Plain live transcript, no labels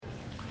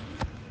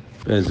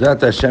Bezrat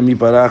Hashem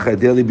Yiparach,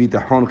 Daily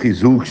Bitachon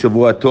Chizuk,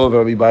 Shavua Tov,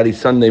 everybody.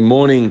 Sunday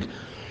morning,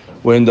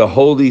 we're in the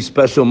holy,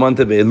 special month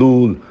of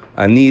Elul.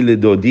 Ani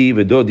ledodi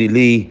v'dodi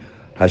li.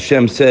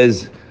 Hashem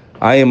says,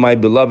 I am my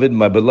beloved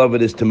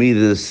is to me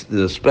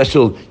the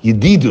special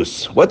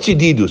Yedidus. What's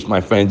Yedidus, my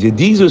friends?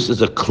 Yedidus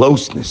is a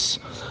closeness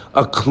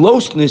to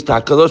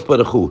HaKadosh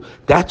Baruch Hu.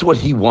 That's what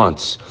He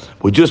wants.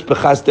 We just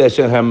B'chastei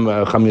Hashem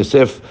Cham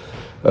Yosef.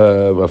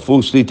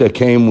 Rafu Shlita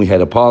came. We had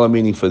a parlor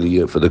meeting for the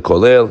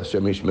Kolel.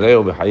 Hashem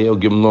Yishmereu v'Hayel,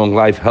 give him long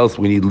life, health.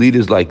 We need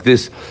leaders like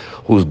this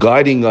who's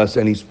guiding us.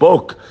 And he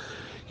spoke.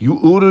 You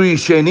Uru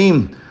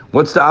Yishenim.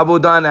 What's the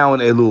avodah now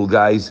in Elul,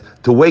 guys?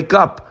 To wake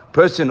up.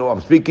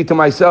 I'm speaking to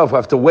myself. I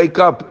have to wake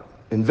up,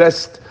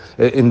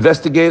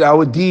 investigate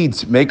our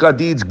deeds, make our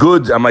deeds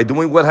good. Am I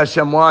doing what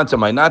Hashem wants?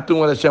 Am I not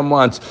doing what Hashem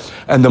wants?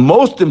 And the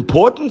most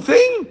important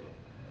thing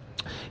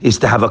is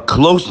to have a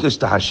closeness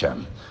to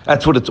Hashem.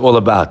 That's what it's all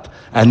about.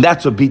 And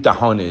that's what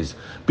bitachon is.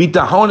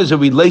 Bitachon is a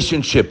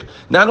relationship,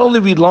 not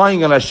only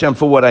relying on Hashem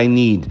for what I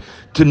need,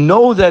 to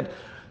know that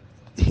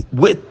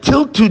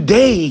till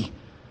today,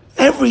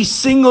 every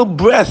single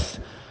breath,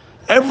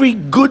 every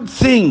good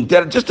thing,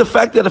 that just the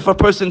fact that if a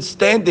person's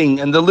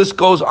standing, and the list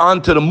goes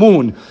on to the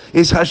moon,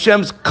 is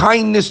Hashem's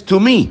kindness to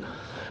me.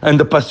 And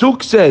the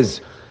Pasuk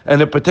says, and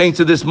it pertains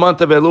to this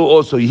month of Elul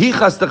also. Yehi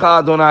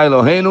chastecha Adonai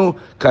Eloheinu,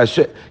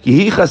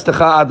 yehi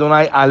chastecha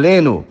Adonai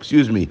Aleinu,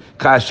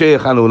 kasher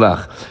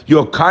chanulach.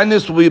 Your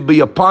kindness will be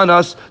upon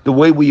us the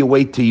way we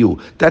await to you.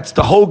 That's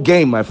the whole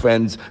game, my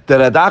friends. The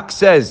Radak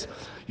says,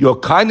 your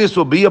kindness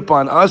will be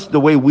upon us the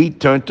way we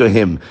turn to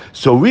Him.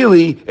 So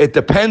really, it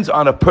depends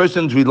on a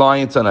person's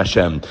reliance on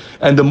Hashem.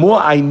 And the more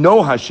I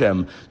know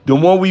Hashem, the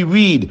more we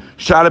read,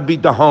 Shara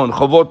Bitachon,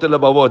 Chavot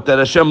Lebavot, that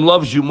Hashem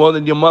loves you more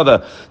than your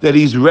mother, that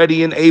He's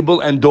ready and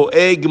able, and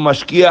Doeg,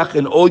 Mashkiach,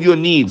 and all your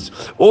needs.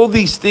 All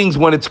these things,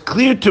 when it's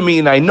clear to me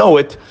and I know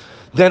it,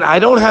 then I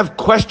don't have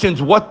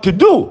questions what to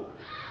do.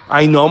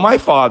 I know my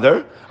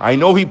Father. I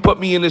know He put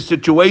me in a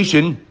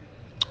situation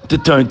to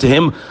turn to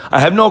Him. I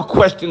have no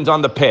questions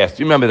on the past.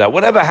 Remember that.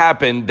 Whatever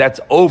happened, that's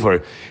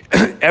over.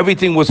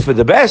 Everything was for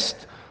the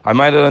best. I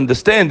might not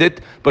understand it,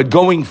 but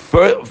going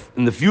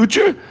in the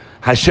future,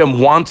 Hashem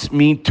wants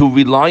me to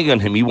rely on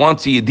Him. He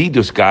wants the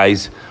Yedidus,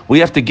 guys. We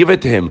have to give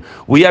it to Him.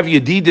 We have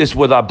Yedidus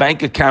with our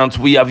bank accounts.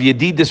 We have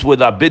Yedidus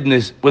with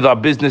our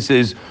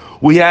businesses.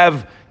 We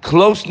have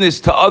closeness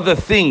to other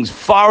things,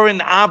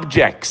 foreign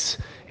objects.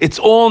 It's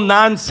all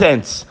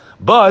nonsense.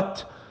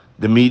 But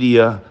the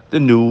media, the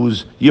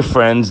news, your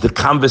friends, the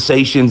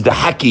conversations, the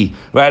hacky,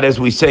 right, as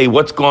we say,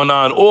 what's going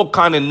on, all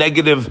kind of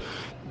negative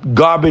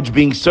garbage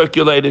being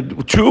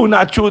circulated. True,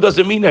 not true,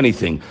 doesn't mean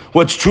anything.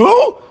 What's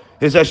true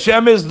is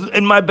Hashem is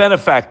in my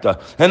benefactor,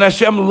 and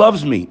Hashem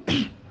loves me,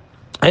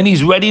 and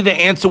He's ready to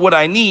answer what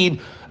I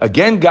need.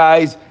 Again,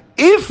 guys,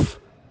 if,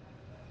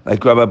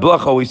 like Rabbi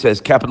Bloch always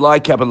says, capital I,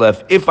 capital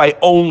F, if I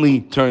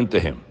only turn to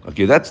Him.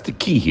 Okay, that's the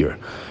key here.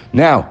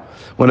 Now,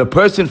 when a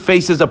person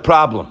faces a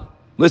problem,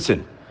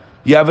 listen,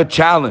 you have a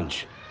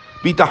challenge.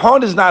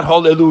 Bitachon is not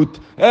halelut.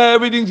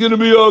 Everything's going to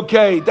be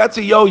okay. That's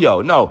a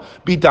yo-yo. No.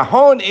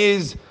 Bitachon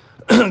is,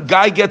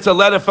 guy gets a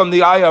letter from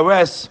the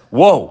IRS.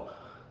 Whoa.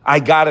 I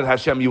got it,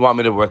 Hashem. You want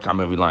me to work on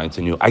my reliance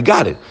on you. I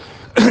got it.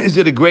 Is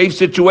it a grave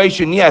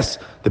situation? Yes.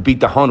 The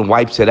bitachon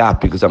wipes it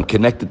out because I'm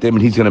connected to Him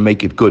and He's going to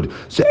make it good.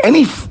 So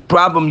any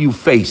problem you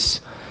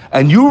face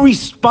and you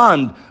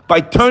respond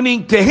by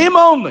turning to Him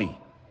only,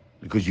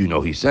 because you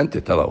know He sent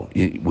it. Hello.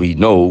 We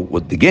know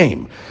what the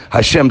game.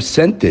 Hashem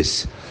sent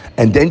this.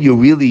 And then you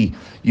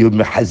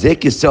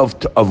mehazek yourself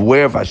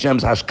aware of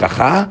Hashem's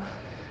hashkacha.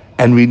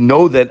 And we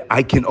know that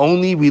I can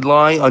only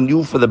rely on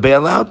you for the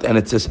bailout. And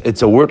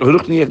it's a word.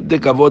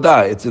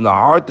 It's in the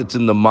heart. It's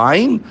in the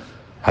mind.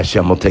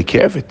 Hashem will take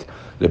care of it.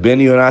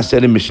 Rabbeinu Yonah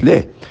said in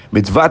Mishleh,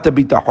 Mitzvat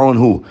bitachon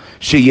hu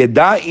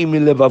sheyeda im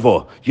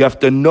levavo. You have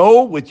to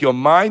know with your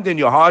mind and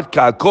your heart.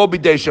 Ka'akol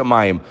b'dei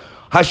shamayim.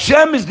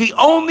 Hashem is the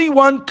only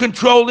one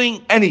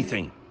controlling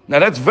anything. Now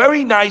that's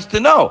very nice to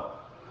know.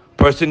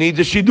 A person needs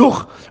a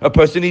shidduch. A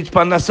person needs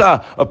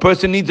parnasah. A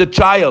person needs a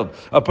child.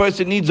 A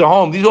person needs a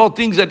home. These are all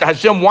things that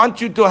Hashem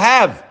wants you to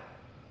have.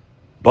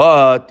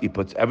 But He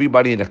puts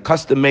everybody in a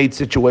custom-made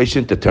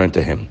situation to turn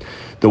to Him.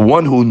 The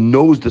one who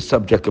knows the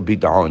subject of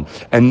bitachon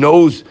and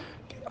knows,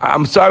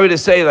 I'm sorry to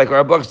say, like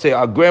our Bloch say,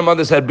 our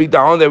grandmothers had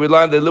bitachon,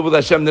 they live with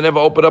Hashem, they never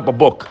opened up a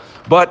book.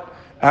 But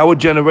our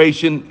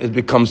generation has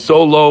become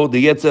so low.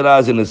 The Yetzer Hara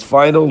is in its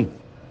final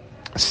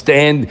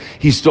stand.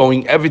 He's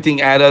throwing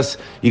everything at us.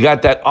 You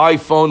got that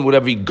iPhone with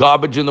every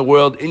garbage in the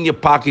world in your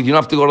pocket. You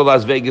don't have to go to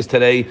Las Vegas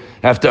today. You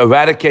have to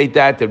eradicate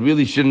that. There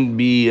really shouldn't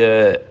be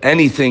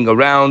anything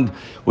around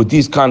with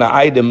these kind of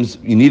items.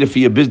 You need it for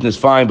your business,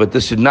 fine, but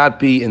this should not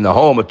be in the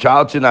home. A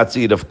child should not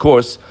see it, of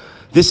course.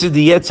 This is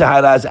the Yetzer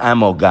Hara's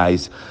ammo,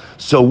 guys.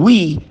 So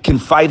we can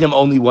fight him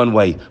only one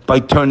way, by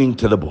turning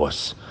to the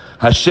boss.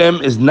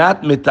 Hashem is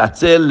not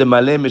mitatzel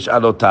lemale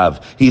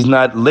mish'alotav. He's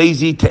not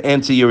lazy to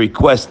answer your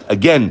request.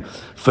 Again,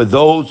 for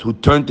those who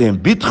turn to Him.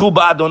 Bitchu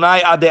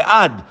ba'Adonai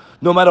ade'ad.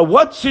 No matter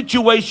what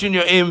situation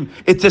you're in,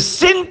 it's a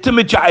sin to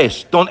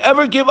mitchayesh. Don't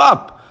ever give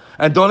up.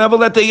 And don't ever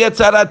let the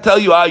Yetzirah tell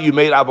you, you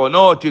made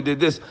avonot, you did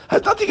this. It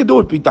has nothing to do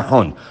with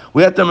bitachon.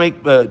 We have to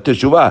make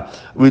teshuvah.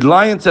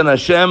 Reliance on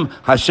Hashem.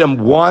 Hashem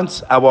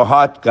wants our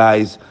heart,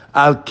 guys.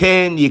 Al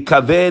ken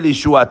yikaveh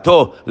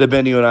lishuato,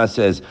 Rebbeinu Yonah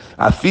says.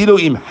 Afilu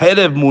im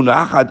herev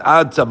munachat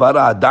ad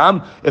tzavara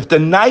adam. If the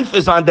knife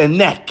is on the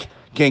neck,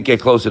 can't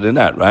get closer than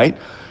that, right?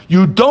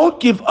 You don't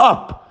give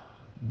up.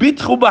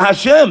 Bitchu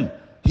b'Hashem.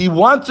 He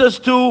wants us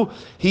to.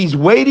 He's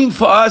waiting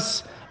for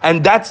us.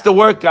 And that's the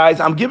work, guys.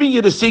 I'm giving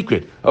you the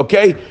secret,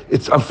 okay?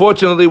 It's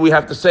unfortunately, we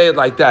have to say it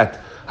like that.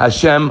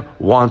 Hashem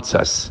wants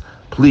us.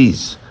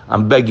 Please,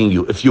 I'm begging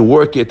you. If you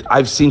work it,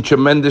 I've seen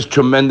tremendous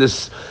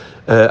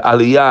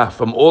aliyah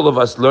from all of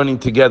us learning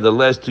together the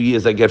last 2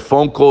 years. I get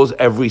phone calls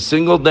every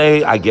single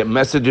day. I get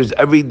messages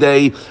every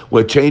day.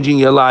 We're changing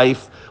your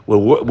life. We're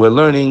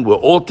learning. We're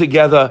all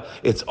together.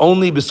 It's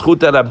only b'schut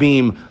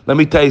harabim. Let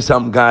me tell you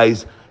something,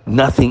 guys.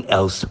 Nothing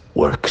else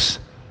works.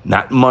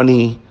 Not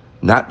money.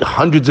 Not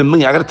hundreds of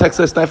millions. I got a text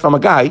last night from a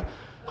guy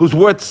who's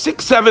worth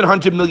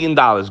 $600-700 million.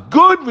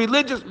 Good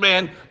religious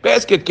man,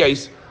 basket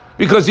case,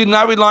 because he's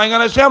not relying on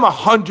Hashem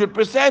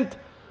 100%.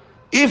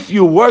 If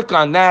you work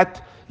on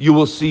that, you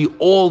will see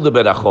all the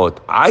berachot.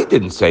 I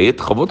didn't say it.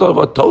 Chavot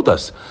HaLevavot told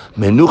us,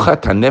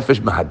 Menuchat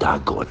HaNefesh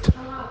Mahadagot.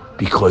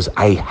 Because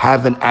I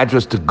have an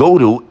address to go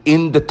to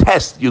in the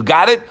test. You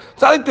got it?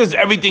 It's not like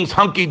everything's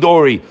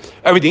hunky-dory.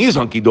 Everything is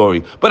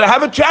hunky-dory. But I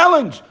have a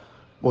challenge.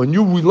 When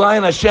you rely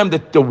on Hashem,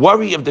 the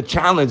worry of the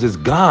challenge is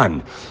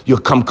gone. You'll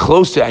come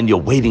closer and you're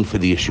waiting for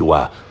the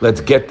Yeshua.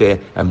 Let's get there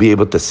and be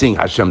able to sing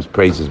Hashem's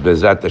praises.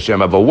 Bezrat Hashem.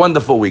 Have a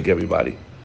wonderful week, everybody.